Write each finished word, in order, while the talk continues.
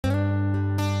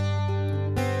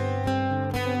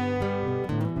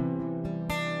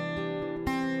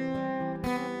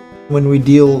When we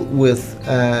deal with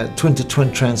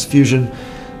twin-to-twin transfusion,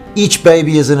 each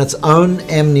baby is in its own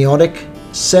amniotic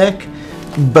sac,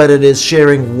 but it is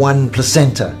sharing one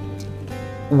placenta.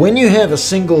 When you have a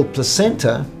single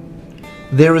placenta,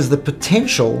 there is the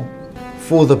potential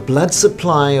for the blood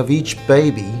supply of each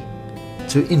baby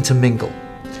to intermingle.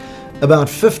 About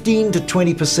 15 to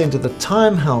 20% of the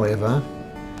time, however,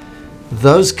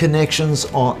 those connections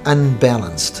are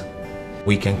unbalanced.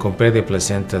 We can compare the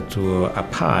placenta to a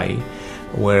pie,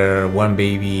 where one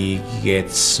baby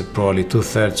gets probably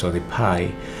 2/3 of the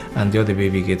pie and the other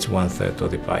baby gets 1/3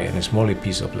 of the pie, and a smaller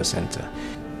piece of placenta.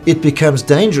 It becomes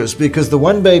dangerous because the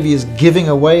one baby is giving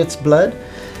away its blood,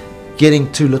 getting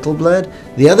too little blood.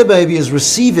 The other baby is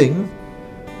receiving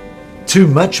too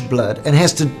much blood and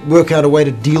has to work out a way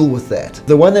to deal with that.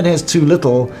 The one that has too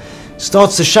little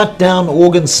starts to shut down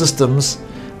organ systems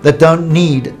that don't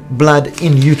need blood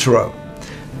in utero.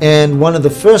 And one of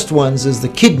the first ones is the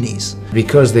kidneys.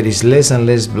 Because there is less and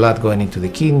less blood going into the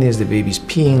kidneys, the baby is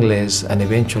peeing less, and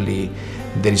eventually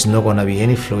there is not going to be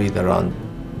any fluid around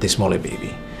the smaller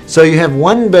baby. So you have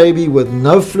one baby with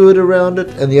no fluid around it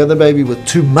and the other baby with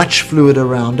too much fluid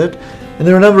around it. And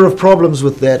there are a number of problems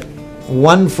with that.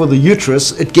 One, for the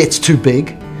uterus, it gets too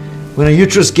big. When a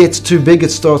uterus gets too big,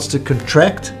 it starts to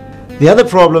contract. The other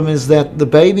problem is that the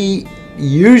baby,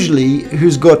 usually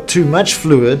who's got too much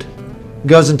fluid,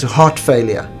 goes into heart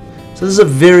failure. So this is a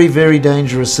very, very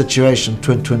dangerous situation,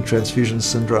 twin-twin transfusion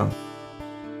syndrome.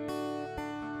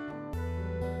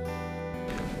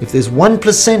 If there's one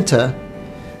placenta,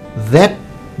 that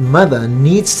mother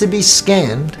needs to be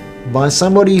scanned by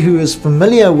somebody who is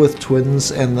familiar with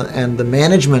twins and the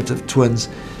management of twins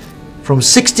from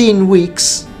 16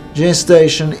 weeks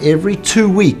gestation every 2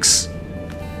 weeks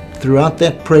throughout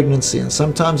that pregnancy, and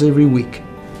sometimes every week.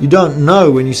 You don't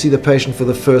know when you see the patient for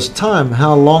the first time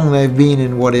how long they've been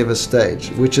in whatever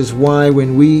stage, which is why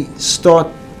when we start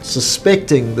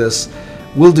suspecting this,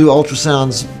 we'll do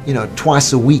ultrasounds,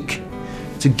 twice a week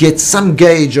to get some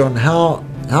gauge on how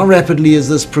rapidly is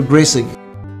this progressing.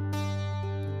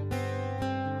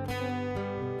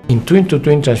 In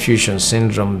twin-to-twin transfusion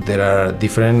syndrome, there are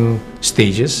different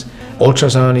stages.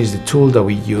 Ultrasound is the tool that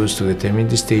we use to determine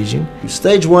the staging.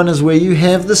 Stage 1 is where you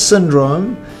have the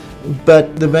syndrome,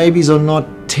 but the babies are not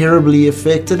terribly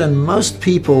affected, and most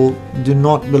people do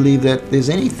not believe that there's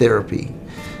any therapy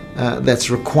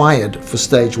that's required for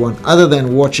stage 1 other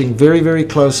than watching very, very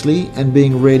closely and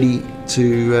being ready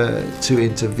to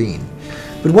intervene.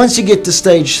 But once you get to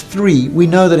stage 3, we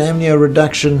know that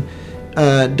amnioreduction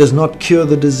does not cure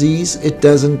the disease. It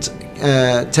doesn't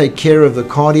take care of the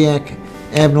cardiac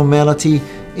abnormality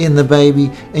in the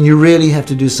baby, and you really have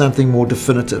to do something more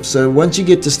definitive. So once you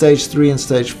get to stage 3 and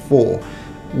stage 4,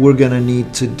 we're going to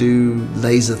need to do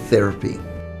laser therapy.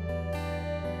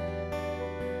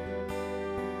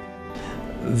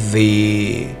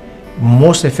 The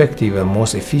most effective and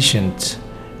most efficient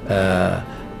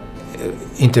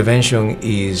intervention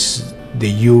is the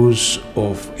use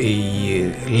of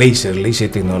a laser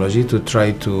technology to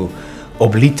try to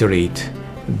obliterate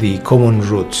the common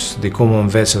roots, the common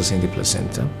vessels in the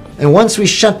placenta. And once we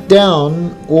shut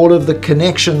down all of the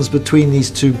connections between these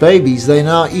two babies, they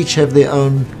now each have their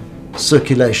own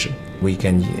circulation. We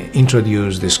can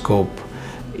introduce the scope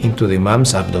into the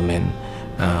mom's abdomen,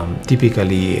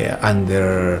 typically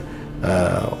under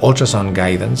ultrasound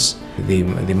guidance.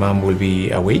 The mom will be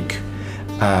awake,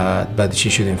 but she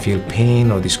shouldn't feel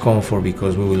pain or discomfort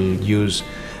because we will use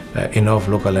enough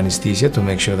local anesthesia to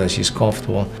make sure that she's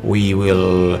comfortable. We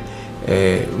will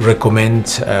recommend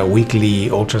weekly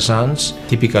ultrasounds,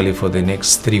 typically for the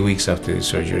next 3 weeks after the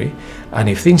surgery. And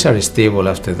if things are stable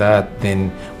after that,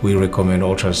 then we recommend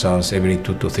ultrasounds every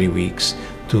 2 to 3 weeks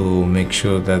to make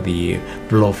sure that the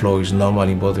blood flow is normal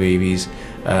in both babies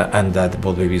and that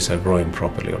both babies are growing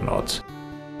properly or not.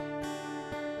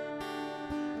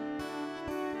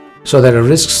 So there are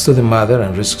risks to the mother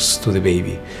and risks to the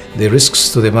baby. The risks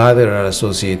to the mother are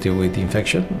associated with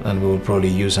infection, and we will probably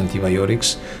use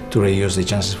antibiotics to reduce the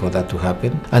chances for that to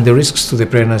happen. And the risks to the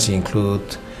pregnancy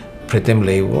include preterm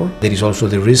labor. There is also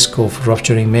the risk of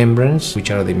rupturing membranes,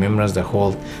 which are the membranes that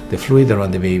hold the fluid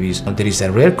around the babies. And there is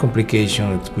a rare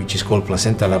complication which is called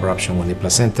placental abruption, when the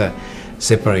placenta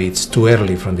separates too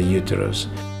early from the uterus.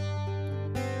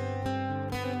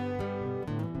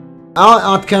 Our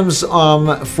outcomes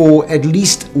for at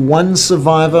least one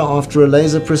survivor after a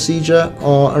laser procedure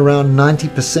are around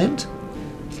 90%,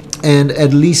 and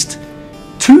at least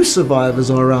 2 survivors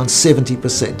are around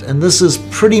 70%. And this is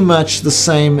pretty much the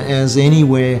same as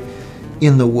anywhere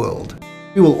in the world.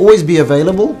 We will always be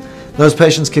available. Those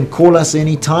patients can call us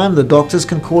anytime. The doctors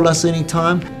can call us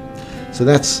anytime. So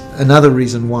that's another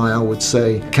reason why I would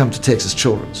say come to Texas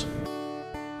Children's.